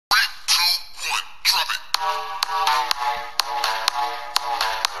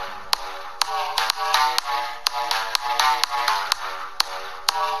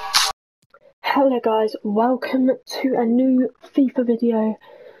Hello guys, welcome to a new FIFA video.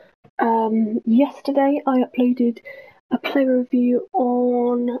 Yesterday I uploaded a player review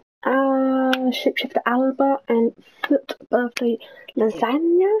on Shapeshifter Alba and Foot Birthday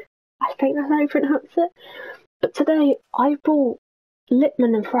Lasagna. I think that's how you pronounce it. But today I bought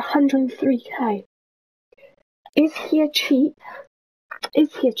Litmanen for 103k. Is he a cheat?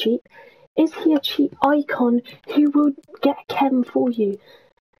 Is he a cheat? Is he a cheat icon who will get a chem for you?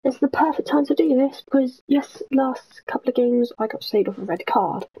 It's the perfect time to do this because, yes, last couple of games I got saved off a red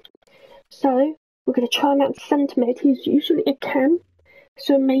card. So, we're going to try him out in centre mid. He's usually a cam,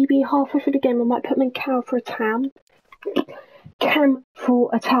 so maybe halfway through the game I might put him in cam for a tam. Cam for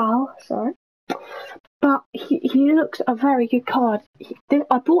a towel, sorry. But he looks a very good card.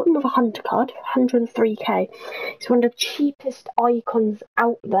 I bought him with a hunter card, 103k. He's one of the cheapest icons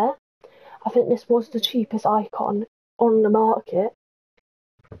out there. I think this was the cheapest icon on the market.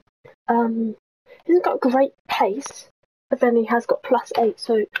 He hasn't got great pace, but then he has got +8,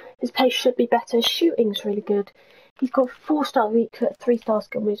 so his pace should be better. His shooting's really good. He's got 4-star weak foot, 3-star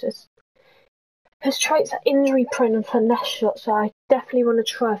skill moves. His traits are injury prone and finesse shot, so I definitely want to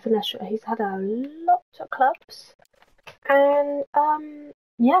try a finesse shot. He's had a lot of clubs. And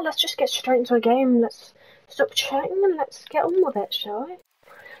yeah, let's just get straight into a game. Let's stop chatting and let's get on with it, shall we?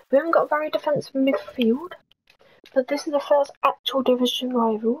 We haven't got a very defensive midfield, but this is the first actual division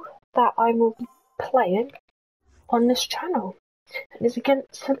rival that I will be playing on this channel. And it's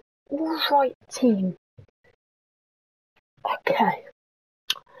against an alright team. Okay.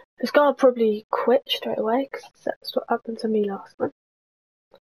 This guy will probably quit straight away because that's what happened to me last night.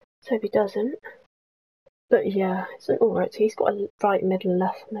 So hope he doesn't. But yeah, it's an alright team. He's got a right mid and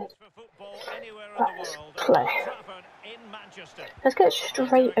left mid. Let's play. Let's get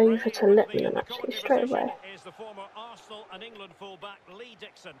straight over to Litmanen actually, straight away.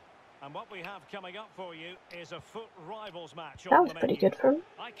 And what we have coming up for you is a foot rivals match. That was pretty good for him.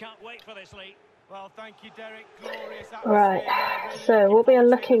 I can't wait for this, Lee. Well, thank you, Derek. Right, so what we are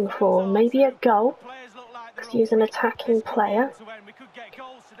looking for, maybe a goal, because he's an attacking player.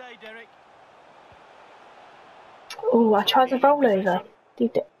 Oh, I tried to roll over.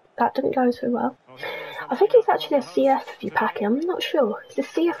 That didn't go so well. I think he's actually a CF if you pack him. I'm not sure. Is it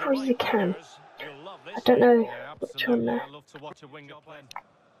CF or is it cam? I don't know which one there.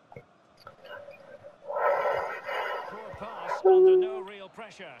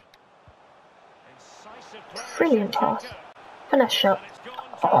 Brilliant pass. Finesse shot.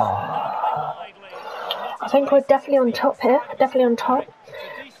 Oh. I think we're definitely on top here. Definitely on top.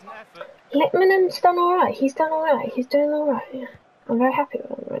 Litmanen's done alright. He's done alright. He's doing alright. Yeah. I'm very happy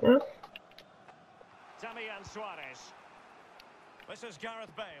with him right now.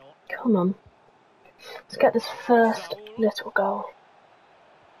 Come on. Let's get this first little goal.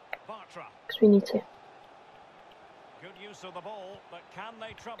 Because we need to. Good use of the ball, but can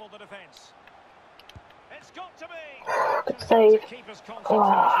they trouble the defense? It's got to be. Good save.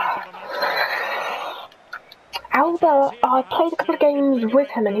 Oh. Alba, I played a couple of games with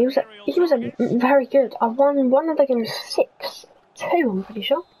him and he was very good. I won one of the games 6-2, I'm pretty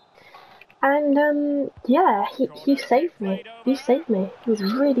sure. And yeah, he saved me. He saved me. He was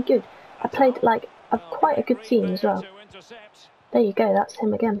really good. I played like quite a good team as well. There you go, that's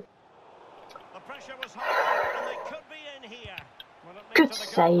him again. Good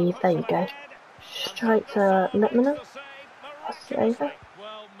save, there you go. Straight to Litmanen. Pass it over.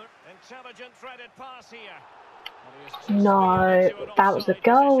 No, that was a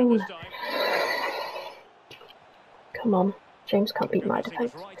goal. Come on, James can't beat my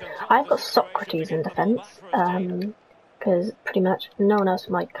defence. I've got Socrates in defence, because pretty much no one else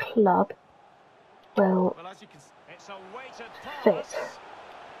in my club will fit.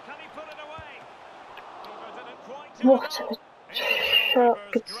 What a shot,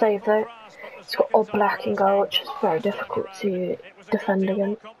 good save though. It's got all black and gold, which is very difficult to defend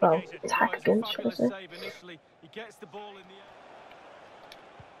against, well, attack against, should I say.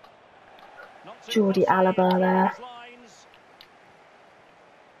 Jordi Alba there.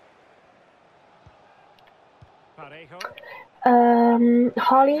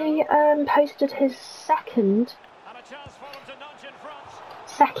 Harley posted his second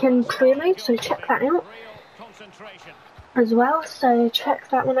career mode, so check that out as well. So check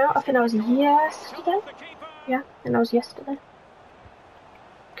that one out. I think that was yesterday. Yeah, and that was yesterday.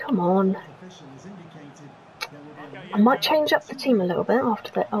 Come on. I might change up the team a little bit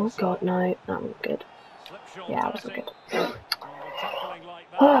after that. Oh god, no, that wasn't good. Yeah, that wasn't good.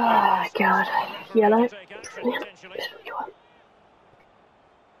 Oh god. Yellow. Brilliant.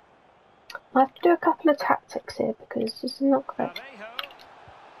 I have to do a couple of tactics here because this is not great.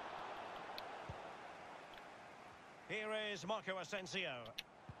 Here is Marco Asensio.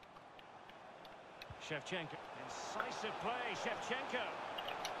 Shevchenko. Incisive play, Shevchenko.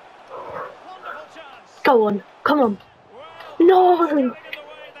 Wonderful chance. Go on, come on. Well, no! Well,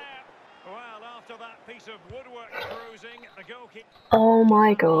 after that piece of woodwork cruising, the goalkeeper. Oh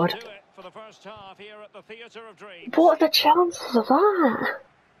my god. For the first half here at the Theatre of Dreams. What are the chances of that?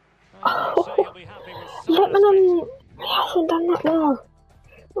 Oh. Litmanen hasn't done that well.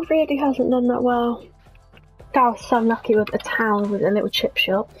 Really hasn't done that well. I was so lucky with the towel with a little chip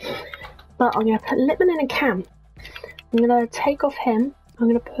shot. But I'm going to put Litmanen in Cam. I'm going to take off him. I'm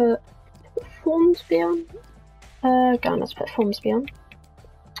going to put Formsby on. Go on, let's put Formsby on.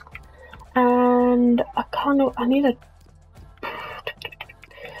 And I need a...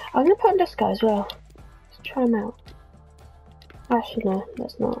 I'm going to put on this guy as well. Let's try him out. Actually, no,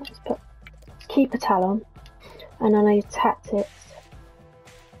 let's not. Let's keep a towel on. And then I need tactics.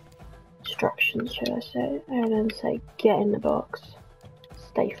 Instructions, should I say? And then say, get in the box.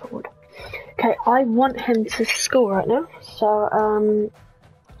 Stay forward. Okay, I want him to score right now. So,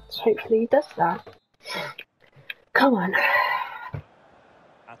 hopefully he does that. Come on.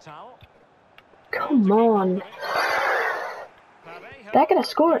 Come on. They're going to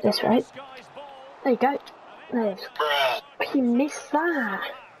score at this rate. There you go. He missed that.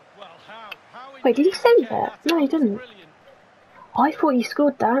 Wait, did he save it? No, he didn't. I thought he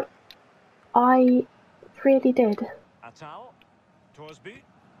scored that. I really did.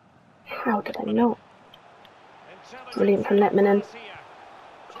 How did I not? Brilliant from Litmanen.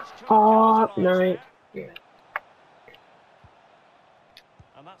 Oh, no.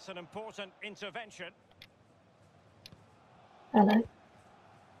 And that's an important intervention. Hello.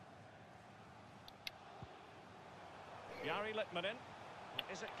 Litmanen.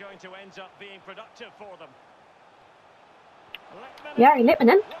 Is it going to end up being productive for them?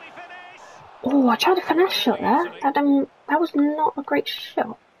 Litmanen. Oh, I tried a finesse shot there. That was not a great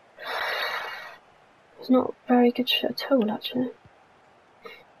shot. It was not a very good shot at all, actually.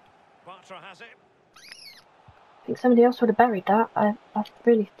 I think somebody else would have buried that. I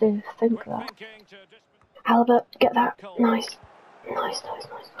really do think that. Albert, get that. Nice. Nice.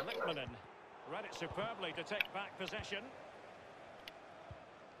 Litmanen read it superbly to take back possession.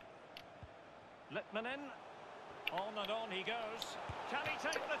 Litmanen, on and on he goes. Can he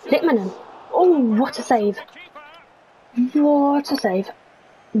take the Litmanen. Oh, what a save. What a save.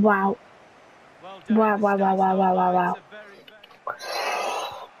 Wow. Wow.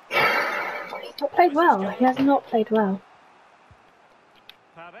 He's not played well. He has not played well.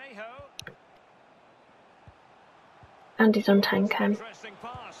 And he's on time cam.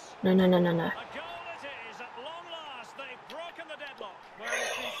 No.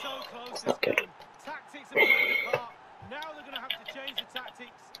 It's not good.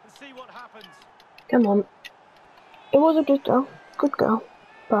 Come on. It was a good goal. Good goal.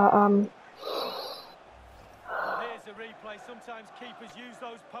 But, here's a replay. Sometimes keepers use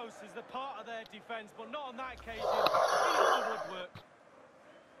those posts as the part of their defence, but not on that occasion.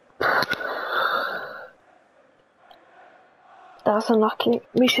 That's unlucky.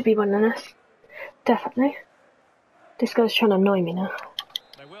 We should be winning this. Definitely. This guy's trying to annoy me now.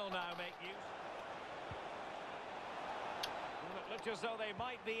 They will now make use. It looked as though they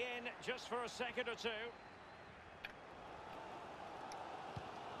might be in just for a second or two.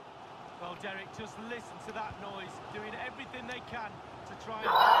 Well, Derek, just listen to that noise, doing everything they can to try and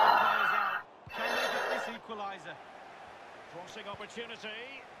help the players out. Can they get this equaliser? Crossing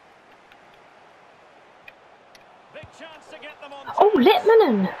opportunity. Big chance to get them on. Oh,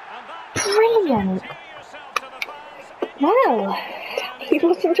 Litmanen! Brilliant! Wow, he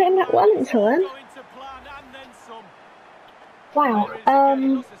wasn't doing that well until then. Wow,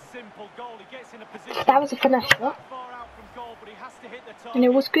 that was a finesse shot. And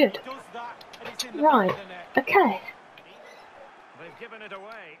it was good. Right, okay. They've given it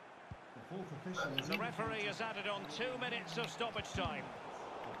away. The referee has added on 2 minutes of stoppage time.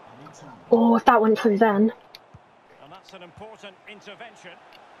 Oh, if that went through then. And that's an important intervention.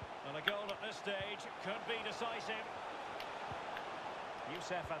 And a goal at this stage could be decisive.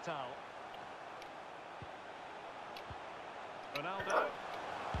 Youssef Attal. Ronaldo.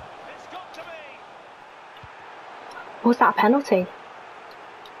 It's got to be. Was that a penalty?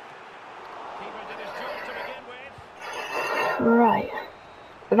 Right.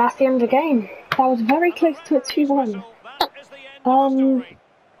 That's the end of the game. That was very close to a 2-1.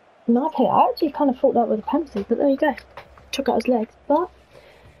 My opinion, I actually kind of thought that was a penalty, but there you go. Took out his legs, but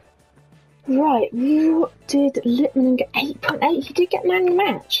Right, did Litmanen get 8.8? He did get man of the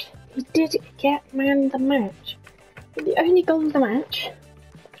match. He did get man of the match. The only goal of the match.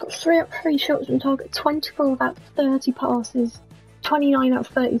 Got 3 out of 3 shots on target, 24 out of 30 passes, 29 out of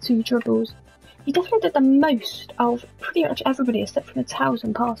 32 dribbles. He definitely did the most of pretty much everybody except for the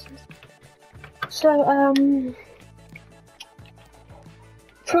 1,000 passes. So,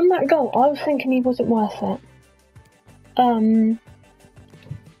 from that goal, I was thinking he wasn't worth it.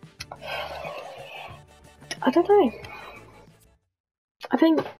 I don't know. I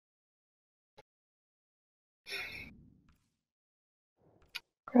think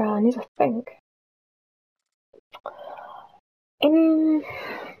I need to think. In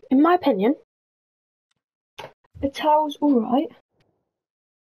my opinion, the towel's alright.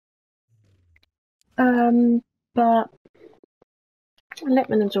 But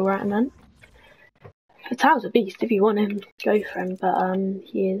Litmanen's alright, man. The towel's a beast. If you want him, go for him. But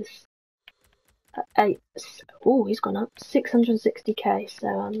he is at 8. Oh, he's gone up 660k.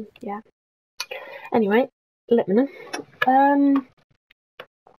 So yeah. Anyway, Litmanen.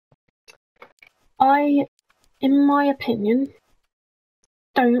 I, in my opinion,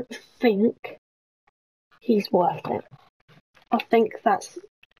 don't think he's worth it. I think that's,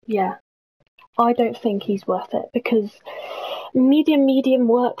 yeah, I don't think he's worth it because medium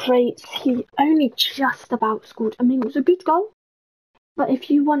work rates, he only just about scored. I mean, it was a good goal, but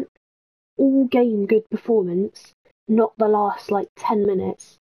if you want all game good performance, not the last like 10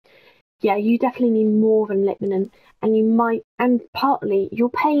 minutes, yeah, you definitely need more than Litmanen, and partly you're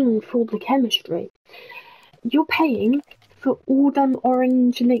paying for the chemistry. You're paying for all them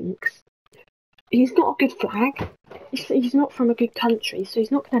orange links. He's not a good flag. He's not from a good country, so he's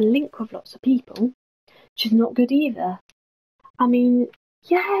not going to link with lots of people, which is not good either. I mean,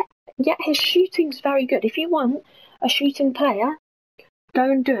 yeah, his shooting's very good. If you want a shooting player, go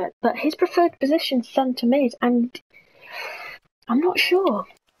and do it. But his preferred position's centre mid, and I'm not sure.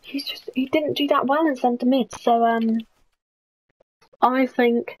 He didn't do that well in centre mid, so I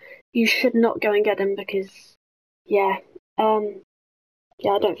think you should not go and get him because, yeah, I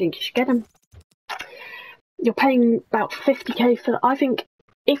don't think you should get him. You're paying about 50k for. I think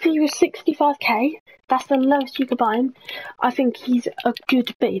if he was 65k, that's the lowest you could buy him. I think he's a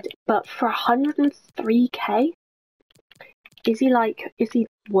good bid, but for 103k, is he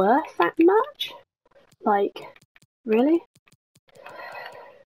worth that much? Like, really?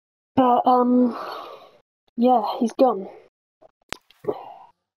 But yeah, he's gone.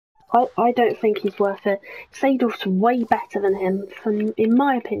 I don't think he's worth it. Seedorf's way better than him. In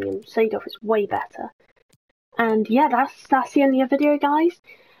my opinion, Seedorf is way better. And yeah, that's the end of the video, guys.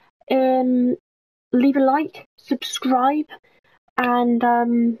 Leave a like, subscribe, and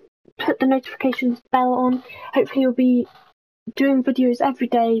put the notifications bell on. Hopefully you'll be doing videos every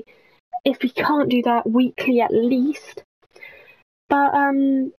day. If we can't do that, weekly at least. But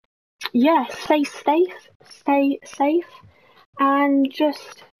yeah, stay safe, and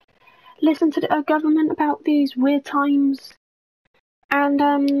just listen to the government about these weird times.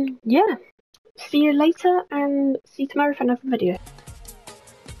 And yeah, see you later, and see you tomorrow for another video.